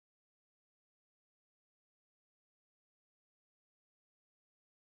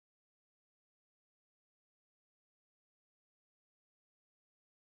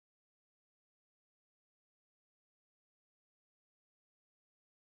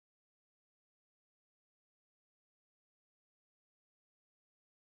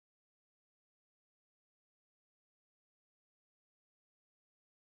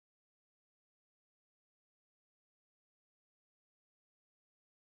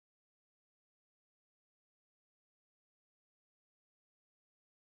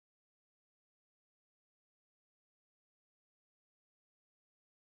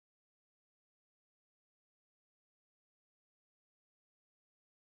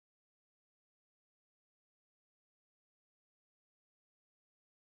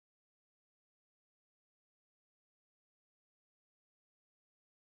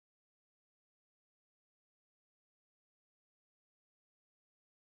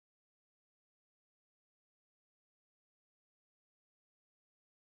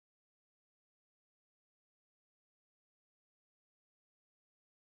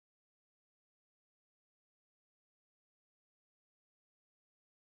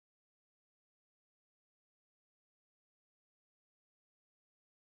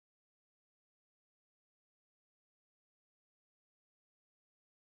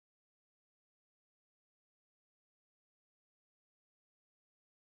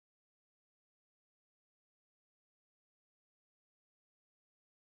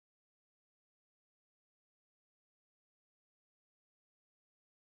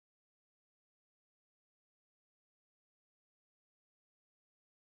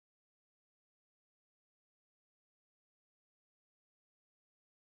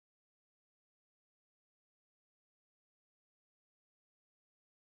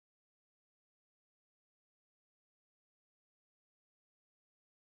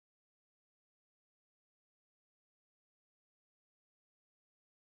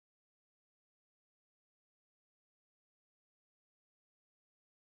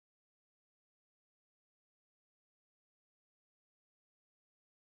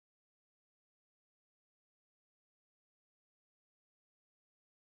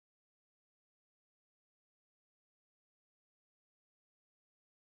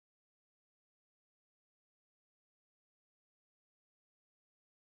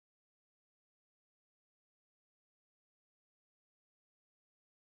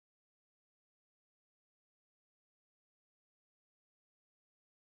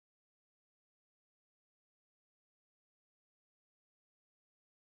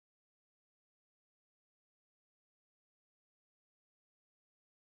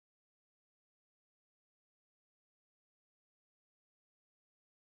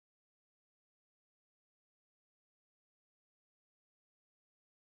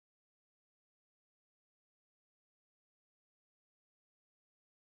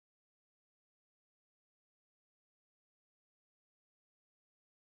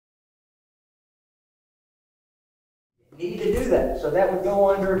need to do that. So that would go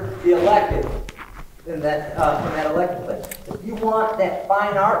under the elective in that, from that elective place. If you want that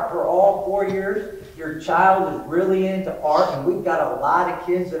fine art for all 4 years, your child is really into art, and we've got a lot of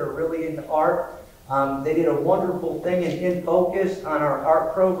kids that are really into art. They did a wonderful thing in Focus on our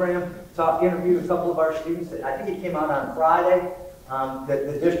art program. Interviewed a couple of our students. I think it came out on Friday. That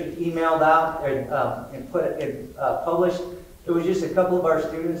the district emailed out and put it in, published. It was just a couple of our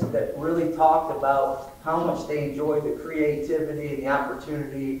students that really talked about how much they enjoyed the creativity and the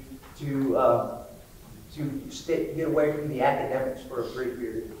opportunity to get away from the academics for a brief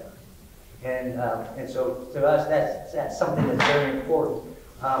period of time. And so to us, that's something that's very important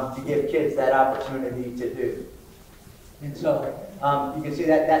to give kids that opportunity to do. And so you can see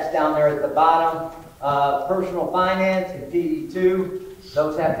that's down there at the bottom. Personal finance and PE2,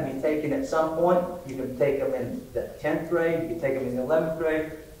 those have to be taken at some point. You can take them in the 10th grade, you can take them in the 11th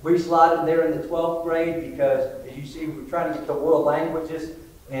grade. We slotted there in the 12th grade because, as you see, we're trying to get the world languages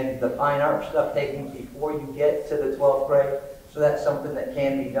and the fine art stuff taken before you get to the 12th grade. So that's something that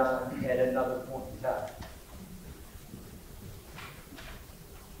can be done at another point in time.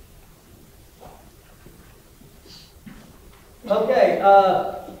 Okay,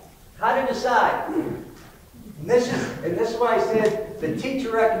 how to decide. And this is why I said the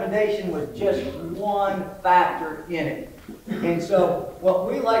teacher recommendation was just one factor in it. And so what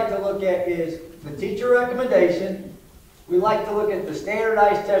we like to look at is the teacher recommendation. We like to look at the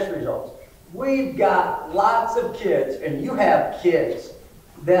standardized test results. We've got lots of kids, and you have kids,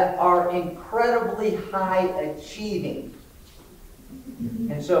 that are incredibly high achieving.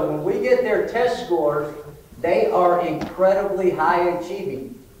 And so when we get their test scores, they are incredibly high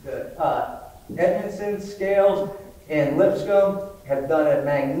achieving. The Edmondson, Scales, and Lipscomb have done a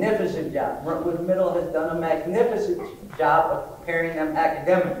magnificent job. Brentwood Middle has done a magnificent job of preparing them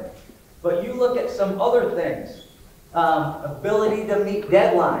academically. But you look at some other things. Ability to meet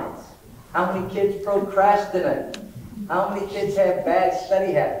deadlines. How many kids procrastinate? How many kids have bad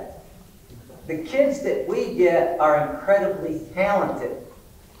study habits? The kids that we get are incredibly talented.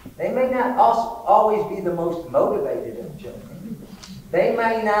 They may not always be the most motivated of children. They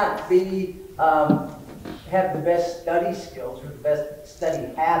may not be have the best study skills or the best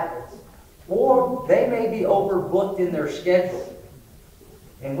study habits, or they may be overbooked in their schedule.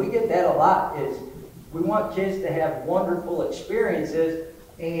 And we get that a lot. Is we want kids to have wonderful experiences,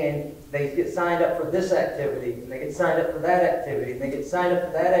 and they get signed up for this activity, and they get signed up for that activity, and they get signed up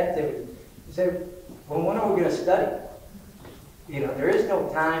for that activity. You say, well, when are we going to study? You know, there is no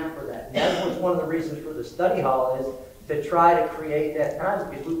time for that. And that's what's one of the reasons for the study hall is to try to create that time,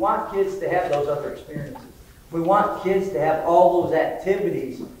 because we want kids to have those other experiences. We want kids to have all those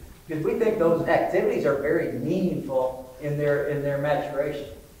activities, because we think those activities are very meaningful in their maturation.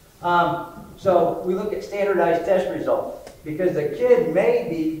 So we look at standardized test results, because the kid may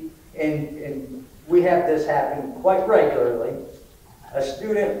be, and we have this happen quite regularly, a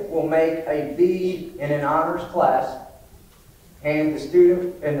student will make a B in an honors class, and the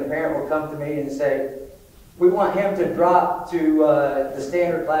student and the parent will come to me and say, we want him to drop to the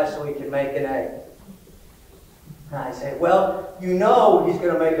standard class so he can make an A. And I say, well, you know he's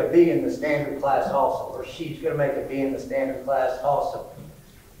going to make a B in the standard class also, or she's going to make a B in the standard class also.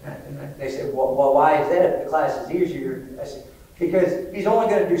 And they say, well, why is that if the class is easier? I said, because he's only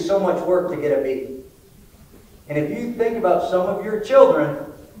going to do so much work to get a B. And if you think about some of your children,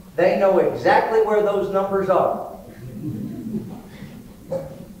 they know exactly where those numbers are.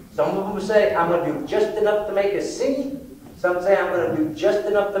 Some of them say, I'm going to do just enough to make a C. Some say, I'm going to do just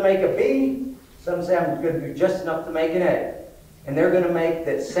enough to make a B. Some say, I'm going to do just enough to make an A. And they're going to make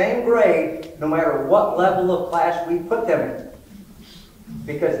that same grade no matter what level of class we put them in.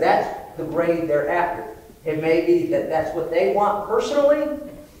 Because that's the grade they're after. It may be that that's what they want personally.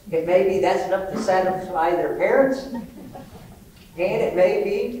 It may be that's enough to satisfy their parents. And it may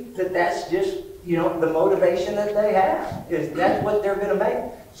be that that's just, you know, the motivation that they have. Is that's what they're going to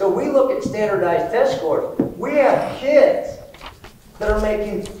make. So we look at standardized test scores. We have kids that are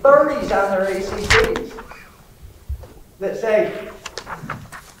making 30s on their ACTs that say,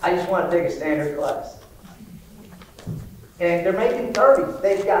 I just want to take a standard class. And they're making 30s.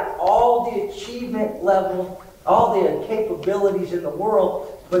 They've got all the achievement level, all the capabilities in the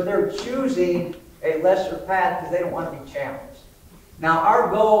world, but they're choosing a lesser path because they don't want to be challenged. Now,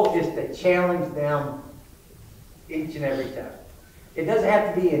 our goal is to challenge them each and every time. It doesn't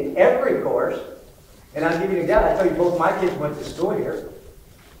have to be in every course. And I'll give you an example. I tell you, both my kids went to school here.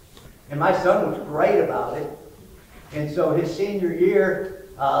 And my son was great about it. And so his senior year,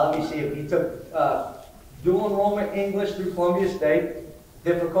 let me see, if he took dual enrollment English through Columbia State,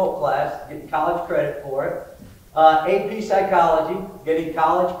 difficult class, getting college credit for it. AP Psychology, getting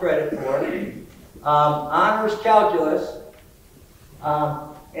college credit for it, honors calculus,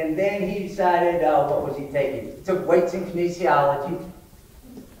 and then he decided, what was he taking? He took weights and kinesiology,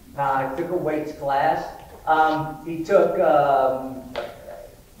 took a weights class, he took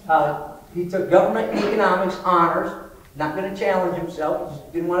government and economics honors, not going to challenge himself, he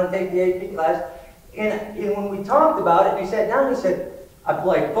just didn't want to take the AP class. And when we talked about it, he sat down and he said, I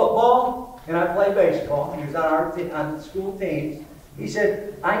play football and I play baseball. He was on the school teams. He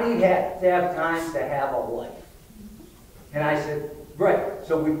said, I need to have time to have a life. And I said, great.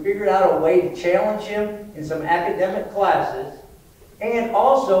 So we figured out a way to challenge him in some academic classes and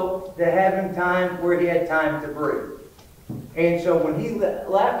also to have him time where he had time to breathe. And so when he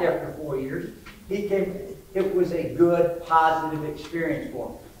left after 4 years, it was a good, positive experience for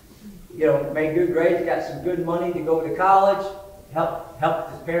him. You know, made good grades, got some good money to go to college,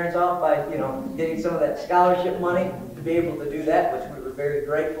 helped his parents out by, you know, getting some of that scholarship money to be able to do that, which we were very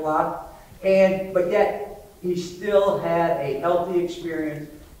grateful on. But yet, he still had a healthy experience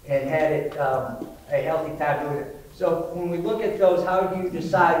and had a healthy time doing it. So when we look at those, how do you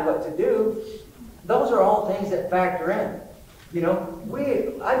decide what to do? Those are all things that factor in. You know,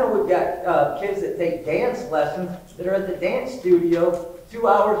 I know we've got kids that take dance lessons that are at the dance studio 2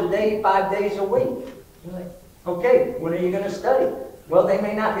 hours a day, 5 days a week. You're like, okay, when are you going to study? Well, they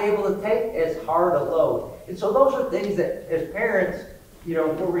may not be able to take as hard a load. And so those are things that, as parents, you know,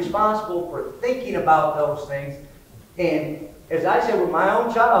 we're responsible for thinking about those things. And as I said with my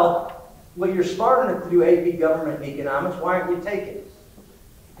own child, well, you're smart enough to do AP Government and Economics, why aren't you taking it?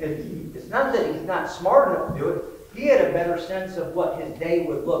 It's not that he's not smart enough to do it. He had a better sense of what his day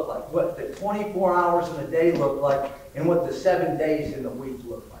would look like, what the 24 hours in the day looked like, and what the 7 days in the week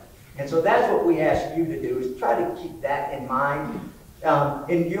looked like. And so that's what we ask you to do, is try to keep that in mind.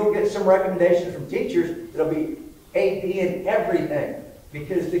 And you'll get some recommendations from teachers that'll be AP in everything,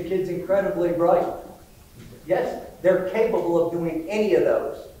 because the kid's incredibly bright. Yes, they're capable of doing any of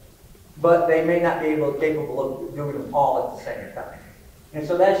those, but they may not be capable of doing them all at the same time. And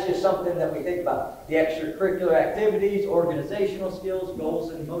so that's just something that we think about. The extracurricular activities, organizational skills,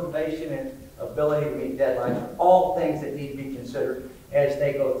 goals and motivation, and ability to meet deadlines are all things that need to be considered as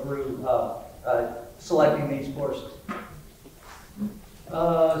they go through selecting these courses.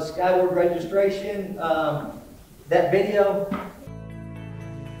 Skyward registration, that video.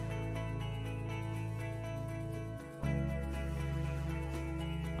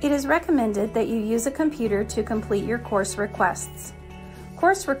 It is recommended that you use a computer to complete your course requests.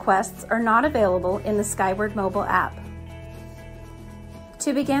 Course requests are not available in the Skyward mobile app.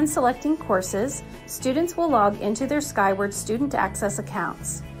 To begin selecting courses, students will log into their Skyward Student Access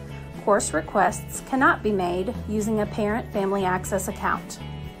accounts. Course requests cannot be made using a Parent Family Access account.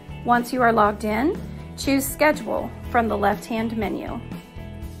 Once you are logged in, choose Schedule from the left-hand menu.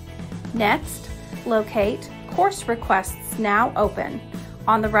 Next, locate Course Requests Now Open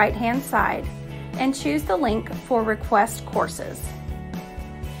on the right-hand side and choose the link for Request Courses.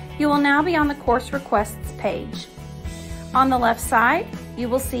 You will now be on the Course Requests page. On the left side, you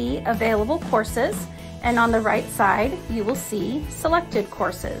will see Available Courses, and on the right side, you will see Selected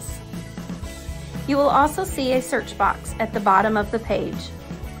Courses. You will also see a search box at the bottom of the page.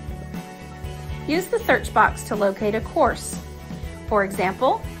 Use the search box to locate a course. For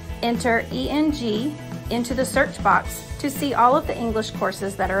example, enter ENG into the search box to see all of the English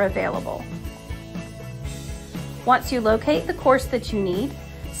courses that are available. Once you locate the course that you need,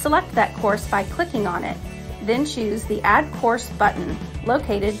 select that course by clicking on it, then choose the Add Course button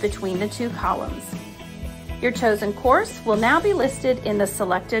located between the two columns. Your chosen course will now be listed in the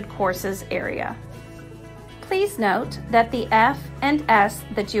Selected Courses area. Please note that the F and S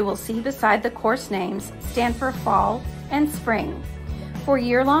that you will see beside the course names stand for fall and spring. For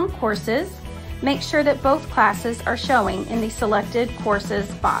year-long courses, make sure that both classes are showing in the Selected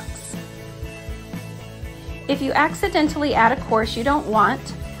Courses box. If you accidentally add a course you don't want,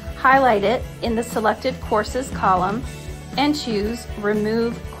 highlight it in the Selected Courses column and choose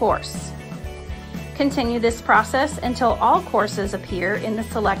Remove Course. Continue this process until all courses appear in the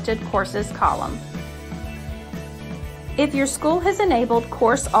Selected Courses column. If your school has enabled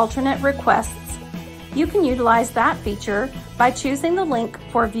course alternate requests, you can utilize that feature by choosing the link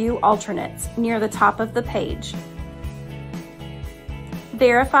for View Alternates near the top of the page.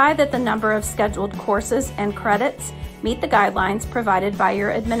 Verify that the number of scheduled courses and credits meet the guidelines provided by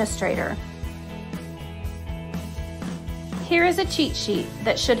your administrator. Here is a cheat sheet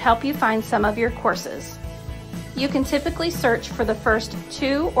that should help you find some of your courses. You can typically search for the first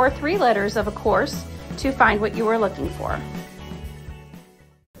 2 or 3 letters of a course to find what you are looking for.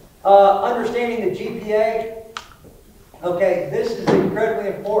 Understanding the GPA, Okay, this is incredibly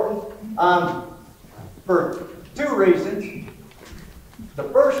important for two reasons. The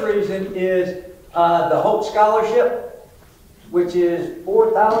first reason is the Hope Scholarship, which is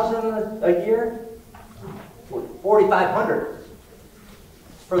 $4,000 a year, $4,500.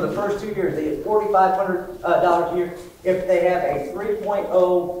 For the first 2 years, they get $4,500 a year if they have a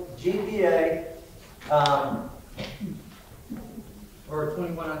 3.0 GPA or a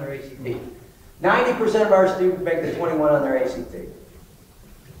 21 on their ACT. 90% of our students make the 21 on their ACT.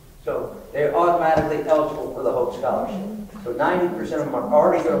 So they're automatically eligible for the Hope Scholarship. So 90% of them are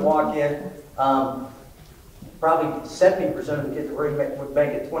already going to walk in. Probably 70% of the kids would make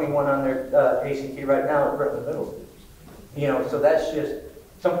it 21 on their ACT right now at Brentwood Middle School. You know, so that's just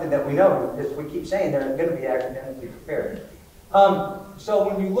something that we know, because we keep saying they're going to be academically prepared. So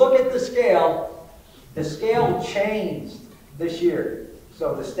when you look at the scale changed this year.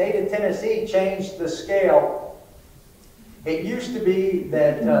 So the state of Tennessee changed the scale. It used to be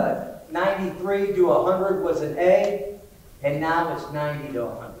that 93 to 100 was an A, and now it's 90 to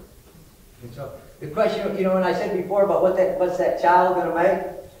 100. And so the question, you know, when I said before about what's that child going to make?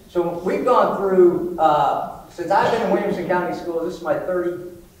 So we've gone through, since I've been in Williamson County Schools, this is my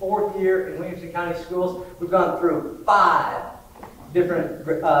 34th year in Williamson County Schools, we've gone through 5 different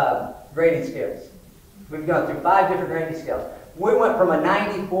grading scales. We've gone through 5 different grading scales. We went from a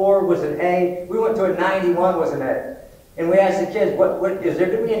 94 was an A, we went to a 91 was an A. And we asked the kids, what is there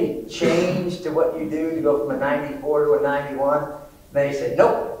going to be any change to what you do to go from a 94 to a 91? And they said,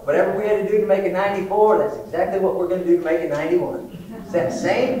 nope, whatever we had to do to make a 94, that's exactly what we're going to do to make a 91. It's that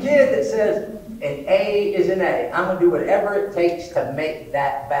same kid that says an A is an A. I'm going to do whatever it takes to make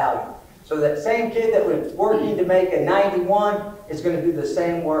that value. So that same kid that was working to make a 91 is going to do the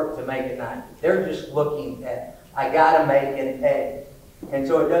same work to make a 90. They're just looking at, I got to make an A. And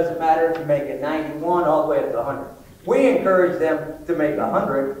so it doesn't matter if you make a 91 all the way up to 100. We encourage them to make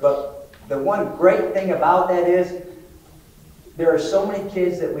 100, but the one great thing about that is there are so many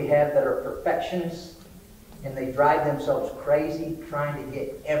kids that we have that are perfectionists, and they drive themselves crazy trying to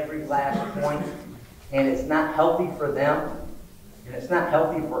get every last point, and it's not healthy for them, and it's not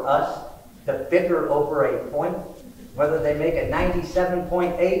healthy for us to bicker over a point, whether they make a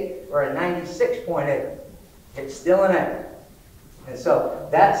 97.8 or a 96.8. It's still an A. And so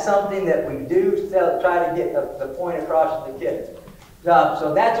that's something that we do try to get the point across to the kids.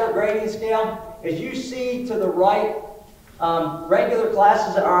 So that's our grading scale. As you see to the right, regular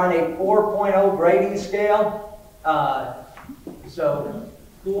classes are on a 4.0 grading scale. So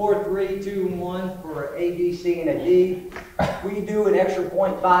 4, 3, 2, 1 for A, B, C, and a D. We do an extra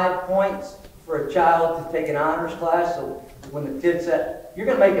 0.5 points for a child to take an honors class. So when the kid said, you're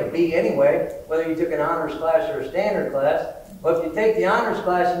going to make a B anyway, whether you took an honors class or a standard class. Well, if you take the honors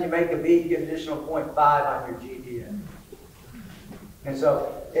class and you make a B, you get an additional 0.5 on your GPA. And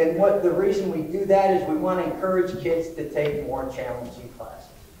so, and what the reason we do that is we want to encourage kids to take more challenging classes.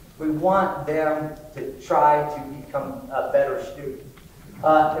 We want them to try to become a better student.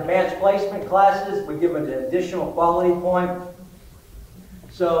 Advanced placement classes, we give them an additional quality point.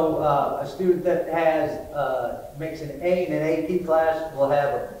 So a student that has makes an A in an AP class will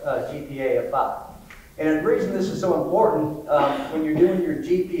have a GPA of 5. And the reason this is so important, when you're doing your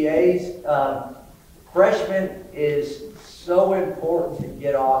GPAs, freshman is so important to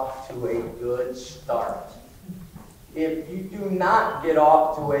get off to a good start. If you do not get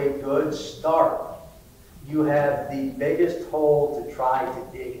off to a good start, you have the biggest hole to try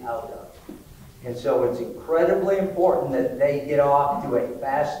to dig out of. And so it's incredibly important that they get off to a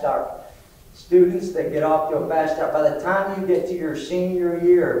fast start. Students that get off to a fast start, by the time you get to your senior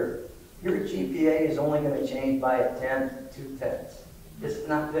year, your GPA is only going to change by a 10th, 2 tenths. It's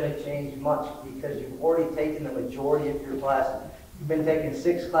not going to change much because you've already taken the majority of your classes. You've been taking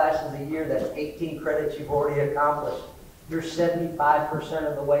 6 classes a year, that's 18 credits you've already accomplished. You're 75%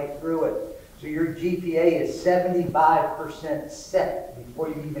 of the way through it. So your GPA is 75% set before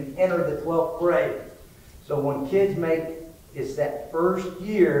you even enter the 12th grade. So when kids make, it's that first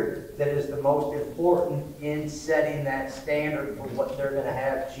year that is the most important in setting that standard for what they're going to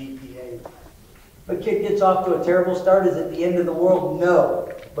have GPA. If a kid gets off to a terrible start, is it the end of the world?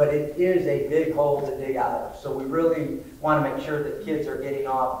 No. But it is a big hole to dig out of. So we really want to make sure that kids are getting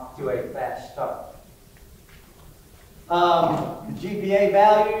off to a fast start. GPA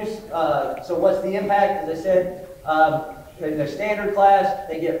values, so what's the impact? As I said, in the standard class,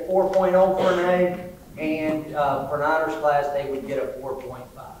 they get 4.0 for an A, and for an honors class, they would get a 4.5.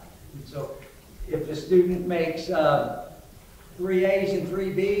 So if the student makes 3 A's and 3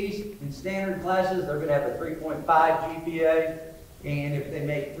 B's in standard classes, they're going to have a 3.5 GPA. And if they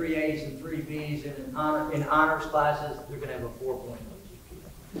make 3 A's and 3 B's in honors classes, they're going to have a 4.0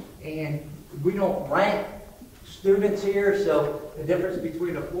 GPA. And we don't rank students here, so the difference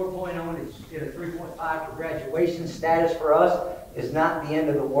between a 4.0 and a 3.5 for graduation status for us is not the end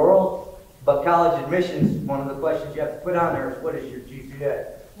of the world. But college admissions, one of the questions you have to put on there is, what is your GPA?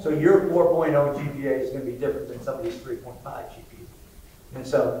 So your 4.0 GPA is going to be different than somebody's 3.5 GPA. And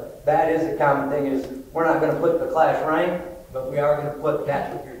so that is a common thing, is we're not going to put the class rank, but we are going to put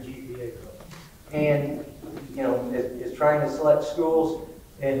that's what your GPA goes. And, you know, it's trying to select schools,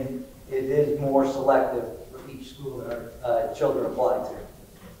 and it is more selective for each school that our children apply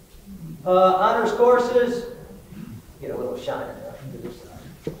to. Honors courses, get a little shine into this side.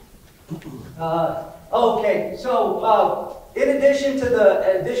 Okay, so in addition to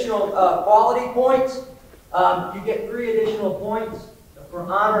the additional quality points, you get 3 additional points for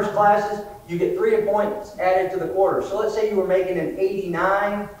honors classes. You get 3 points added to the quarter. So let's say you were making an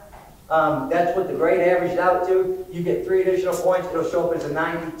 89. That's what the grade averaged out to. You get 3 additional points. It'll show up as a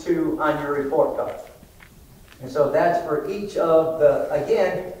 92 on your report card. And so that's for each of the,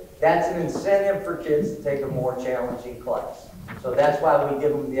 again, that's an incentive for kids to take a more challenging class. So that's why we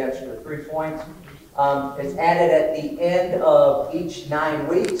give them the extra 3 points. It's added at the end of each 9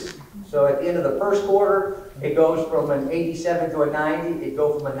 weeks. So at the end of the first quarter, it goes from an 87 to a 90. It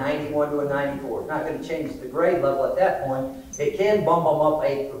goes from a 91 to a 94. It's not going to change the grade level at that point. It can bump them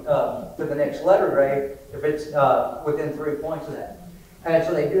up to the next letter grade if it's within 3 points of that. And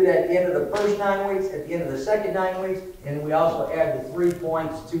so they do that at the end of the first 9 weeks, at the end of the second 9 weeks, and we also add the 3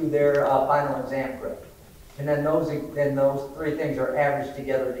 points to their final exam grade. And then those 3 things are averaged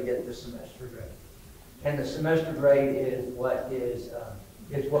together to get the semester grade. And the semester grade is what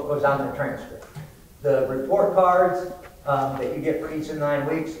goes on the transcript. The report cards that you get for each of the 9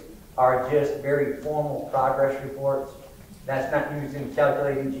 weeks are just very formal progress reports. That's not used in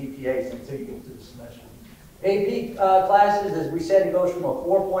calculating GPAs until you get to the semester. AP classes, as we said, it goes from a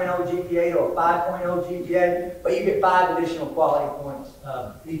 4.0 GPA to a 5.0 GPA, but you get 5 additional quality points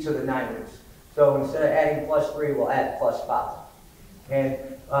each of the 9 weeks. So instead of adding +3, we'll add +5. And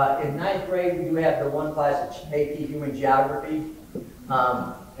in 9th grade, we do have the one class of AP Human Geography.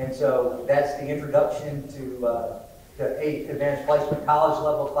 And so that's the introduction to advanced placement college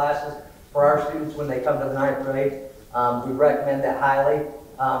level classes for our students when they come to the 9th grade. We recommend that highly.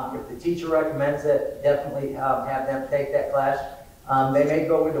 If the teacher recommends it, definitely have them take that class. They may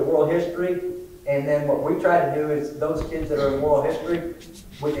go into world history, and then what we try to do is those kids that are in world history,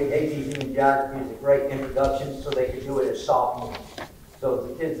 we think AP Human Geography is a great introduction, so they could do it as sophomores. So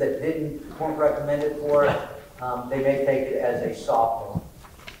the kids that weren't recommended for it, they may take it as a sophomore.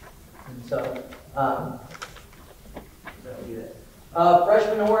 And so, do that.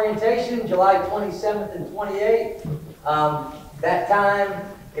 Freshman orientation, July 27th and 28th. That time,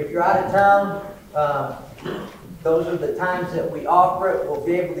 if you're out of town, those are the times that we offer it. We'll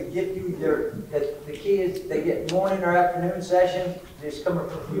be able to give you the key is they get morning or afternoon session. They just come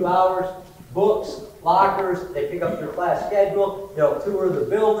up for a few hours. Books, lockers, they pick up their class schedule. They'll tour the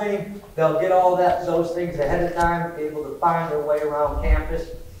building. They'll get all those things ahead of time, be able to find their way around campus.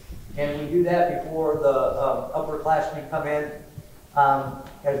 And we do that before the upperclassmen come in.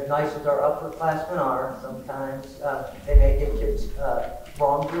 As nice as our upperclassmen are, sometimes they may give kids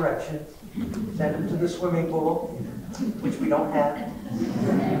wrong directions. Send them to the swimming pool, which we don't have.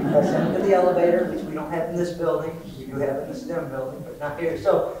 Send them to the elevator, which we don't have in this building. We do have it in the STEM building, but not here.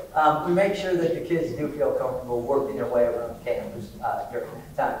 So we make sure that the kids do feel comfortable working their way around campus during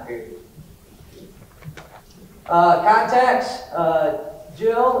that time period. Contacts.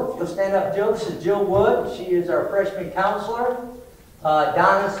 Jill, if you'll stand up, Jill. This is Jill Wood. She is our freshman counselor.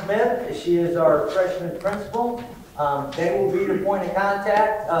 Donna Smith, she is our freshman principal. They will be your point of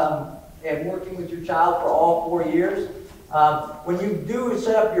contact and working with your child for all 4 years. When you do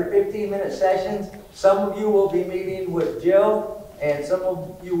set up your 15-minute sessions, some of you will be meeting with Jill, and some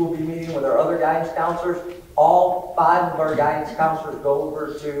of you will be meeting with our other guidance counselors. All 5 of our guidance counselors go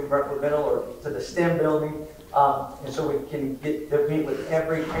over to Brentwood Middle or to the STEM building, and so we can get to meet with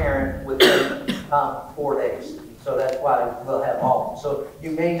every parent within 4 days. So that's why we'll have all. So you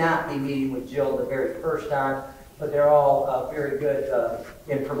may not be meeting with Jill the very first time, but they're all very good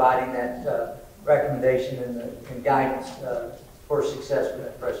in providing that recommendation and guidance for success with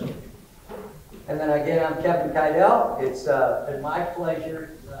that freshman. And then again, I'm Kevin Kydell. It's been my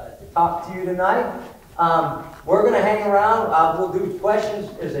pleasure to talk to you tonight. We're going to hang around. We'll do questions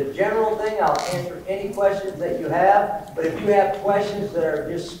as a general thing. I'll answer any questions that you have. But if you have questions that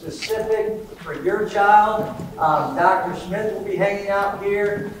are just specific for your child, Dr. Smith will be hanging out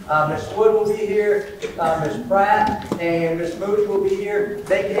here. Ms. Wood will be here. Ms. Pratt and Ms. Moody will be here.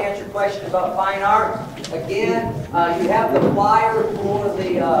 They can answer questions about fine arts. Again, you have the flyer for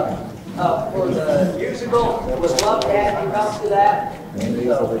the musical. Would love to have you come to that.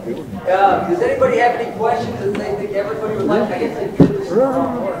 Does anybody have any questions that they think everybody would like? I guess they do this in the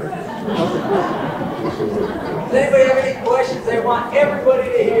wrong order. Does anybody have any questions they want everybody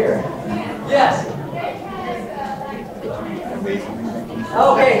to hear? Yes.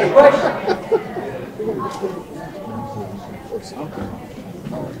 Okay, the question.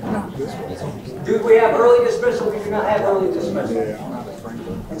 Do we have early dismissal? We do not have early dismissal.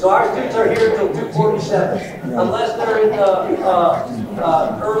 And so our students are here until 2:47, unless they're in the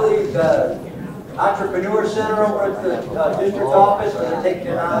early entrepreneur center over at the district office, or they're taking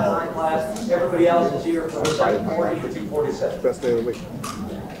an online class. Everybody else is here from 7:40 to 2:47. Best day of the week.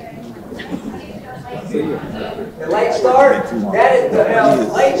 The late start, that is the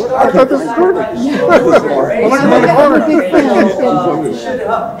late start. I thought this was recording. We should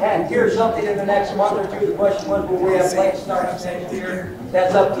have hear something in the next month or two. The question was, will we have late starts next year?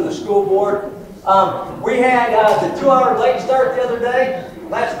 That's up to the school board. We had the 2-hour late start the other day,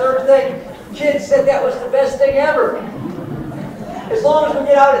 last Thursday. Kids said that was the best thing ever. As long as we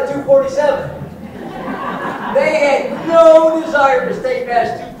get out at 2:47. They had no desire to stay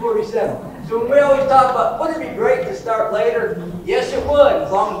past 2:47. So when we always talk about, wouldn't it be great to start later? Yes, it would,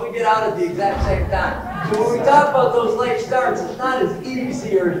 as long as we get out at the exact same time. So when we talk about those late starts, it's not as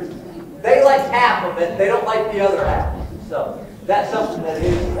easy, or they like half of it, they don't like the other half. So that's something that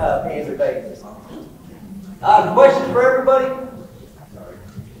is being debated. Questions for everybody?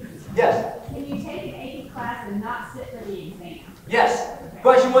 Yes? Can you take an AP class and not sit for the exam? Yes. The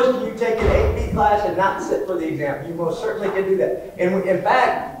question was, can you take an AP class and not sit for the exam? You most certainly can do that. And in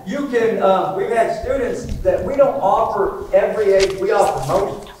fact, you can, we've had students that we don't offer every AP, we offer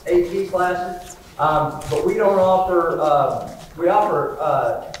most AP classes, but we don't offer, we offer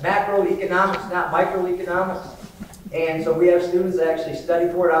macroeconomics, not microeconomics. And so we have students that actually study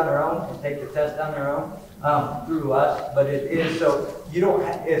for it on their own and take the test on their own through us. But it is, so you don't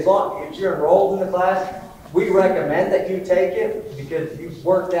have, as long as you're enrolled in the class, we recommend that you take it because you've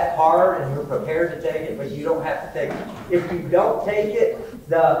worked that hard and you're prepared to take it, but you don't have to take it. If you don't take it,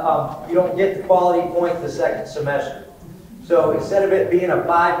 you don't get the quality point the second semester. So instead of it being a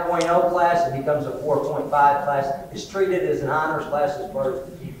 5.0 class, it becomes a 4.5 class. It's treated as an honors class as far as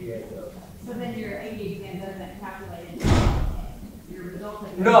the GPA goes. So then your AP exam doesn't calculate it? Your results?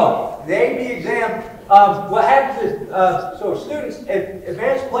 No, the AP exam, what happens is, so students,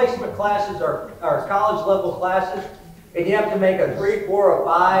 advanced placement classes are college level classes, and you have to make a 3, 4, or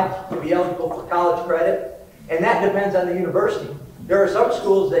 5 to be eligible for college credit, and that depends on the university. There are some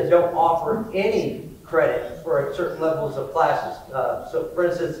schools that don't offer any credit for certain levels of classes. So for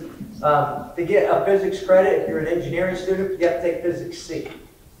instance, to get a physics credit, if you're an engineering student, you have to take physics C.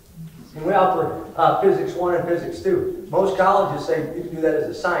 And we offer Physics 1 and Physics 2. Most colleges say you can do that as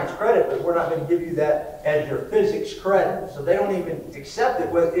a science credit, but we're not going to give you that as your physics credit. So they don't even accept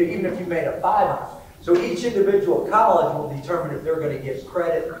it, even if you made a 5 on it. So each individual college will determine if they're going to give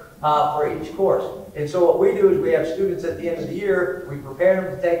credit for each course. And so what we do is we have students at the end of the year, we prepare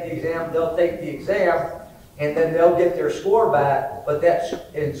them to take the exam, they'll take the exam, and then they'll get their score back.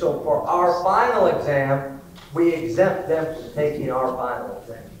 And so for our final exam, we exempt them from taking our final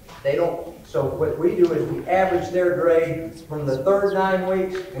exam. They don't, so what we do is we average their grade from the 3rd 9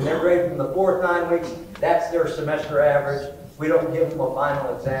 weeks and their grade from the 4th 9 weeks. That's their semester average. We don't give them a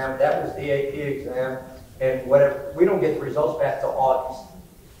final exam. That was the AP exam. And whatever, we don't get the results back till August.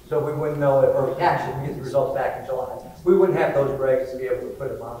 So we wouldn't know it, or actually we get the results back in July. We wouldn't have those grades to be able to put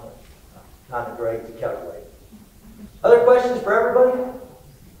them on the grade to calculate. Other questions for everybody?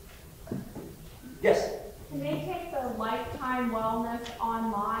 Yes? Can they take the lifetime wellness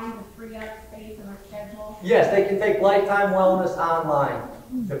online to free up space in their schedule? Yes, they can take Lifetime Wellness online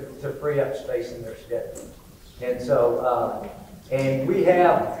to free up space in their schedule. And so, and we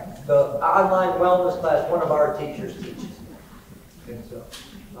have the online wellness class, one of our teachers teaches. And so,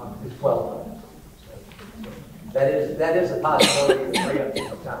 it's well done. So that is a possibility to free up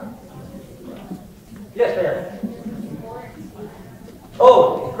some time. Yes, Mary?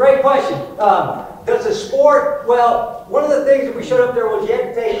 Oh, great question. Does a sport, well, one of the things that we showed up there was you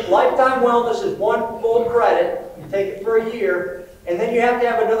had to take Lifetime Wellness as 1 full credit. You take it for a year, and then you have to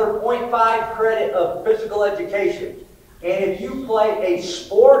have another 0.5 credit of physical education. And if you play a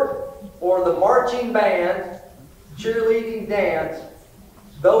sport, or the marching band, cheerleading, dance,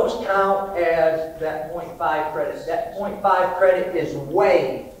 those count as that 0.5 credit. That 0.5 credit is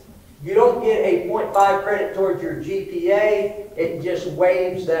waived. You don't get a 0.5 credit towards your GPA. It just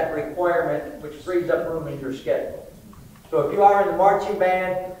waives that requirement, which frees up room in your schedule. So if you are in the marching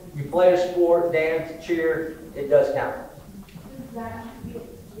band, you play a sport, dance, cheer, it does count.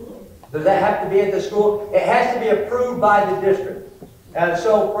 Does that have to be at the school? It has to be approved by the district. And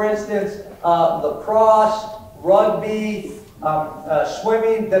so, for instance, lacrosse, rugby,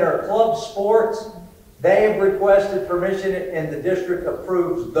 swimming that are club sports, they have requested permission and the district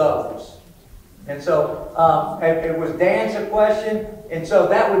approves those. And so it was dance a question, and so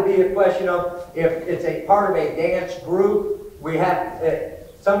that would be a question of if it's a part of a dance group, we have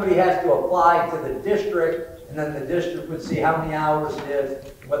somebody has to apply to the district, and then the district would see how many hours it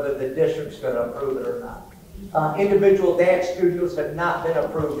is, whether the district's going to approve it or not. Individual dance studios have not been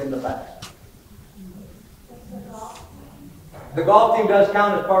approved in the past. The golf team does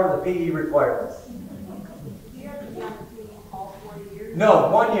count as part of the PE requirements. No,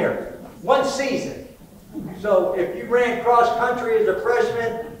 1 year. One season. So if you ran cross country as a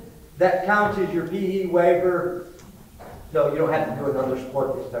freshman, that counts as your PE waiver. So you don't have to do another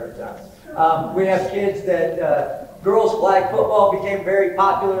sport this third time. We have kids that girls flag football became very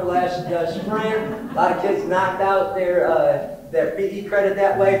popular last spring. A lot of kids knocked out their PE credit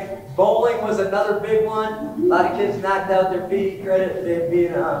that way. Bowling was another big one. A lot of kids knocked out their PE credit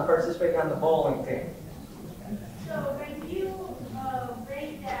being participating on the bowling team. So when you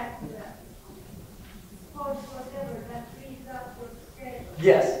rate that sports, whatever, that frees up for credit.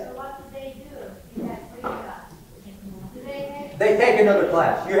 Yes. So what do they do in that frees up? Do they take another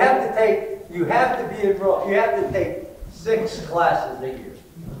class. You have to be enrolled. You have to take 6 classes a year,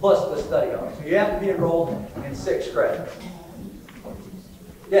 plus the study hall. So you have to be enrolled in 6 credits.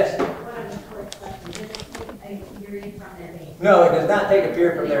 Yes? No, it does not take a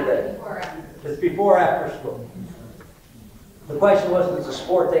period from their day. It's before or after school. The question was, does the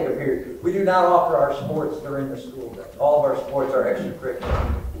sport take a period? We do not offer our sports during the school day. All of our sports are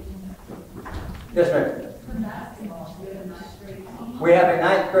extracurricular. Yes, ma'am? We have a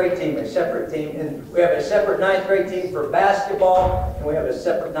 9th grade team, a separate team, and we have a separate 9th grade team for basketball, and we have a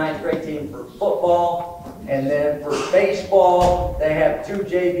separate 9th grade team for football, and then for baseball, they have 2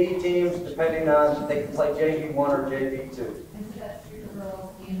 JV teams, depending on, they can play JV1 or JV2.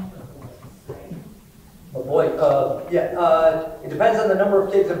 Oh boy, it depends on the number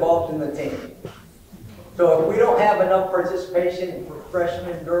of kids involved in the team. So if we don't have enough participation for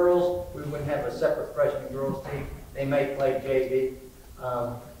freshman girls, we wouldn't have a separate freshman girls team. They may play JV.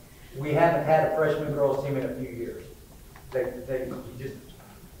 We haven't had a freshman girls team in a few years. They just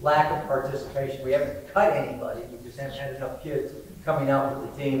lack of participation. We haven't cut anybody. We just haven't had enough kids coming out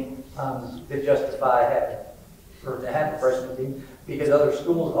with the team to justify to have a freshman team, because other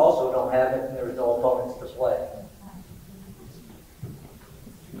schools also don't have it and there's no opponents to play.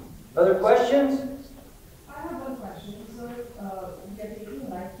 Other questions? I have one question. So we are taking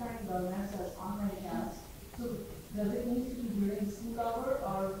lifetime wellness as online class. So does it need to be during school hour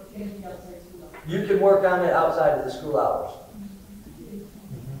or can it be outside school hours? You can work on it outside of the school hours.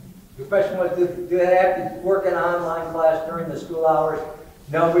 The question was, do they have to work an online class during the school hours?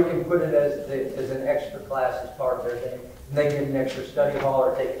 No, we can put it as an extra class as part of their day. And they get an extra study hall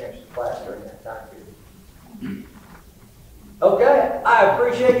or take an extra class during that time period. Okay, I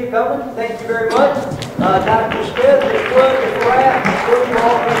appreciate you coming. Thank you very much. Dr. Smith, Ms. Wood, Ms. Rapp, Ms. Wood, you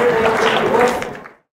all come here.